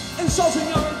life, insulting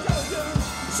your intelligence.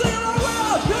 Sing along with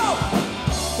us, go!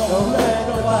 Don't let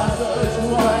the bastards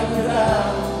wipe you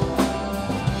down.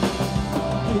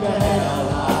 Keep your head on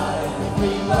high,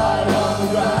 feet right on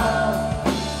the ground.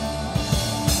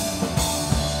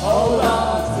 Hold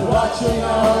on to what you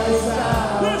know is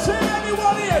sound. Let's hear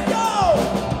anyone here, go!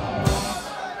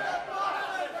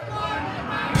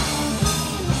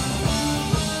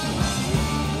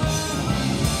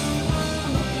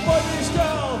 Boys,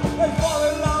 girl, they fall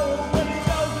in love when he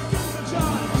knows he gives a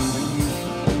chance.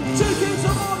 2 kids, a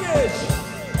mortgage,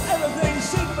 everything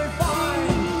seems to be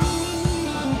fine.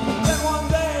 Then one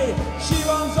day, she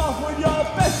runs off with your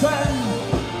best friend.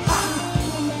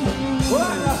 Well,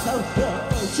 I'm not so sure.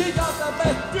 She got the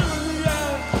best view in the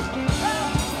end.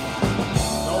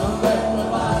 Don't let the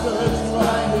bastards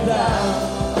grind you down.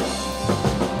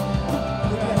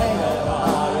 Put your head up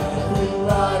high and your feet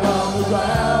right on the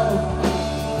ground.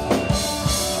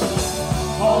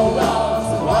 Hold on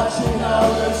to what you know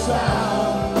the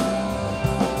sound.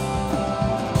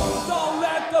 Don't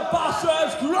let the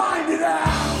bastards grind it out.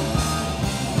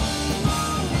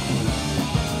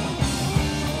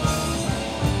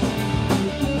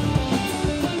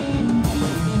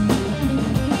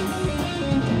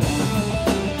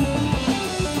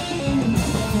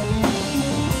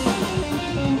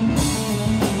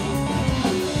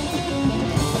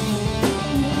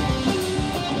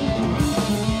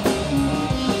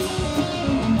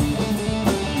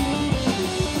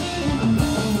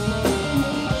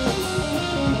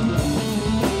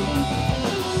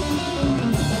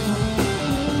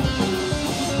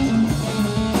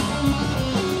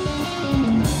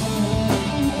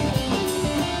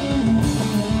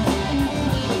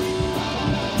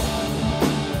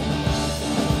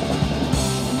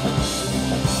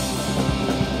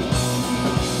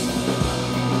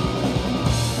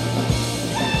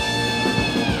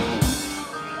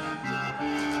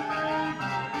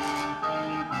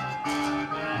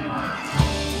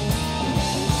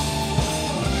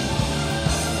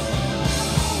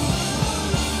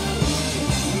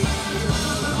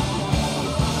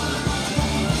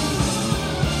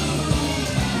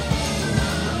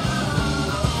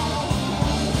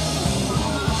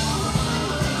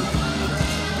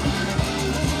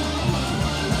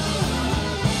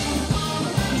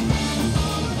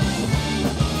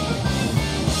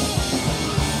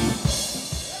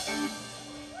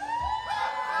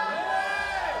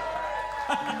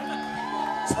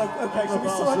 Okay, so we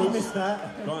slightly missed that.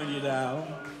 Grind you down.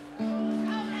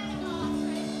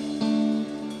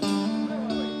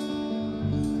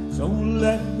 Don't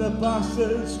let the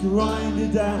bastards grind you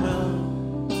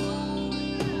down.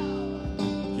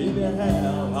 Keep your head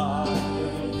up high,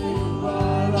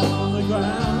 right on the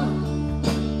ground.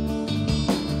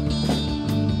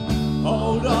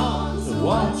 Hold on to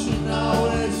what you know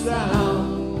is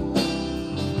down.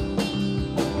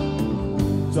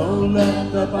 Don't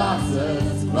let the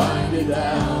bastards grind you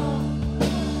down.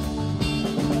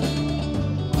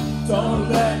 Don't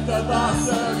let the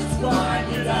bastards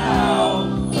grind you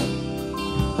down.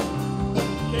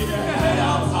 Keep your head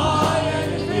up high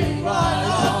and your feet right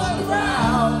on the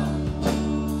ground.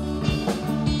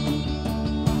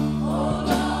 Hold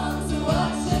on to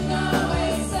what you know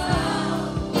is sound.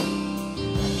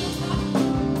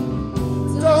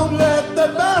 Don't let the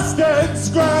bastards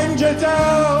grind you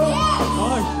down.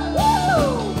 Yes! Woo!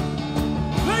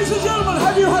 Ladies and gentlemen,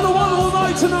 have you had a wonderful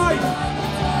night tonight?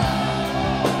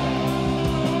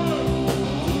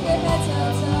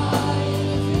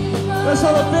 Let's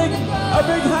have a big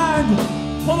hand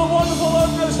for the wonderful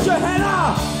owners,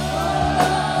 Johanna!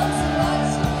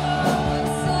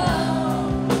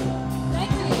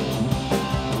 Thank you.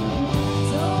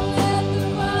 Don't let the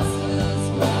bastards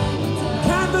grind you down.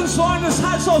 Camden's finest,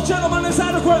 hats off, gentlemen, it's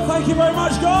adequate. Thank you very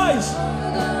much, guys.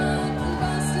 Don't let the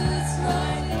bastards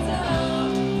grind you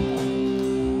down.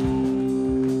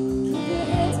 Keep your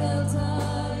head held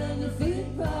high and your feet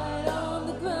right on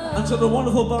the ground. And to the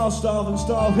wonderful bar staff and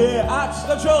staff here at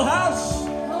the Trill House.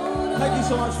 Thank you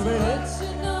so much for being here.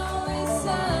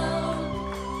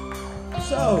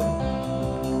 So,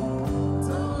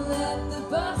 don't let the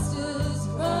bastards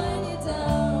grind you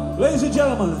down. ladies and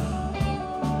gentlemen,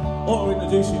 ought to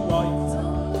introduce you, right?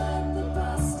 Don't let the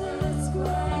bastards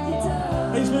grind you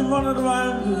down. He's been running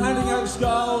around handing out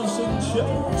scarves and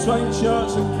strange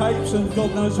shirts and capes and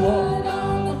God knows what. Right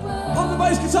on the ground. On the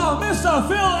bass guitar, Mr.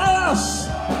 Phil Ellis.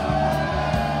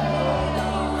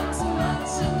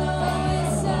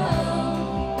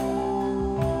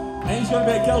 And he's going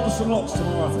to be at Gelderston Locks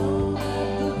tomorrow.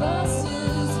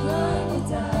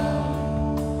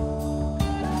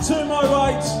 To my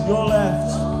right, your left.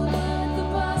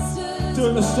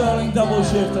 Doing the Sterling double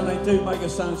shift, and they do make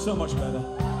us sound so much better.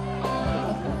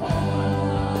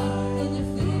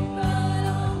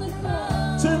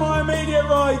 To my immediate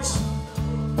right,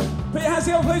 Pete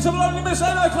Hassel, please have a lovely Miss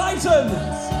Emma Clayton.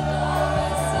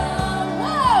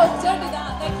 Whoa! Don't do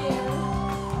that, thank you.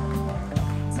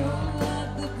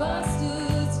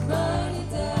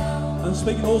 And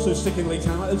speaking also stickingly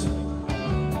talented.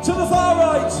 To the far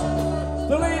right,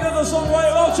 the leader of the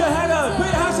songwriter of Johanna,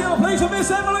 Pete Hassel, please have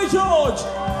Miss Emily George.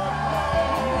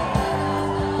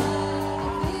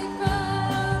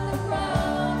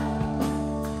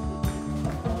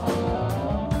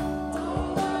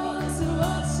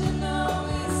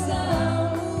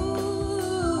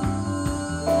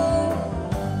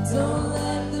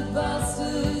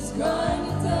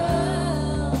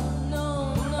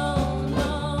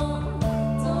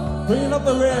 Bringing up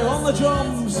the rear on the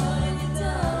drums,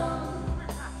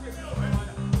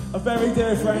 a very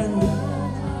dear friend.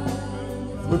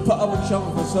 We've put up with each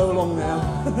other for so long now.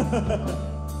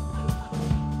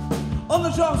 On the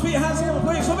drums, Pete Hassel,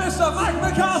 please for Mr. Mac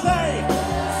McCarthy.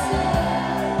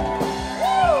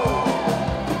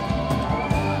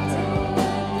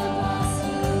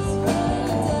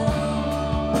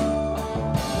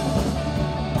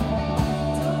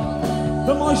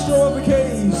 The maestro of the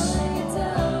keys.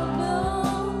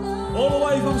 All the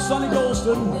way from sunny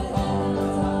Galston,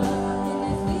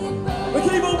 the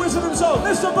keyboard wizard himself,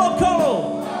 Mr. Bob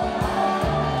Connell.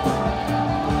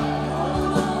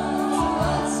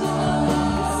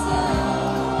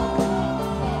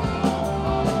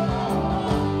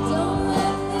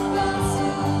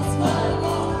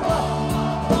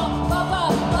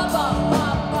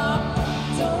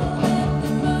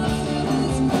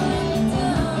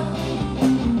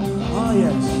 Ah,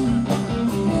 yes.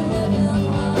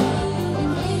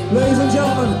 Ladies and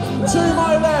gentlemen, to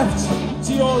my left,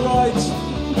 to your right,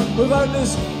 without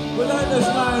this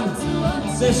man,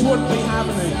 this wouldn't be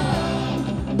happening.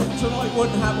 Tonight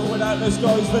wouldn't happen without this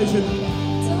guy's vision.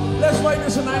 Let's make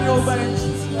this an annual event.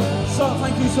 So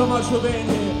thank you so much for being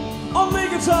here. On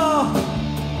lead guitar,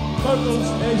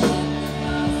 vocals-ish,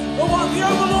 the one, the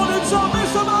Overlord himself,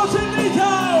 Mr. Martyn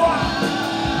Nicholls.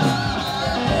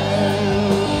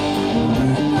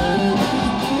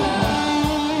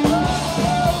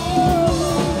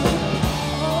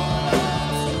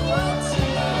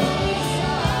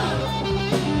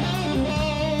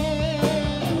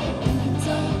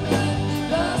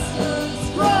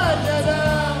 Grind it down.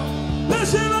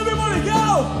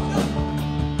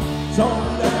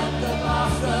 Don't let the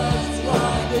bastards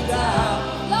grind it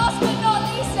down. Last but not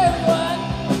least, everyone.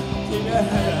 Keep your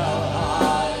head out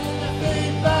high and your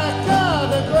feet back on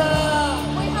the ground.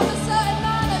 We have a certain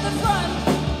man at the front.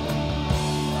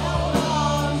 Hold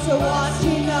on to what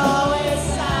you know is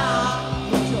sound.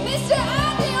 Mr.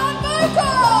 Andy on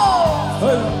vocals.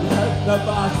 Don't let the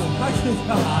bastards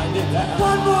grind it down.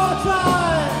 One more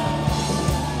time.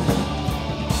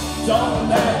 Don't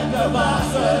let the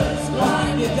bastards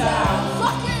grind it down.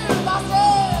 Fuck you,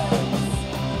 bastards.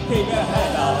 Keep your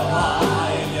head up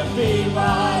high and your feet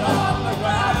right on the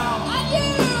ground. And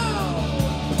you.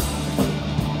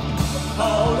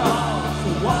 Hold on to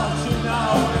what you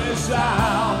know is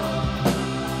sound.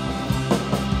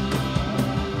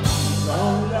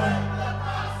 Don't let the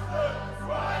bastards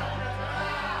grind it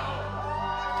down.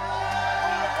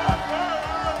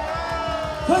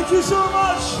 Thank you so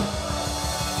much.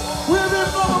 We've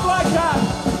been Mama Black Cat.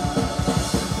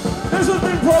 This has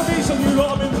been ProgEast and you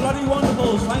lot have been bloody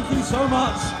wonderful. Thank you so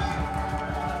much.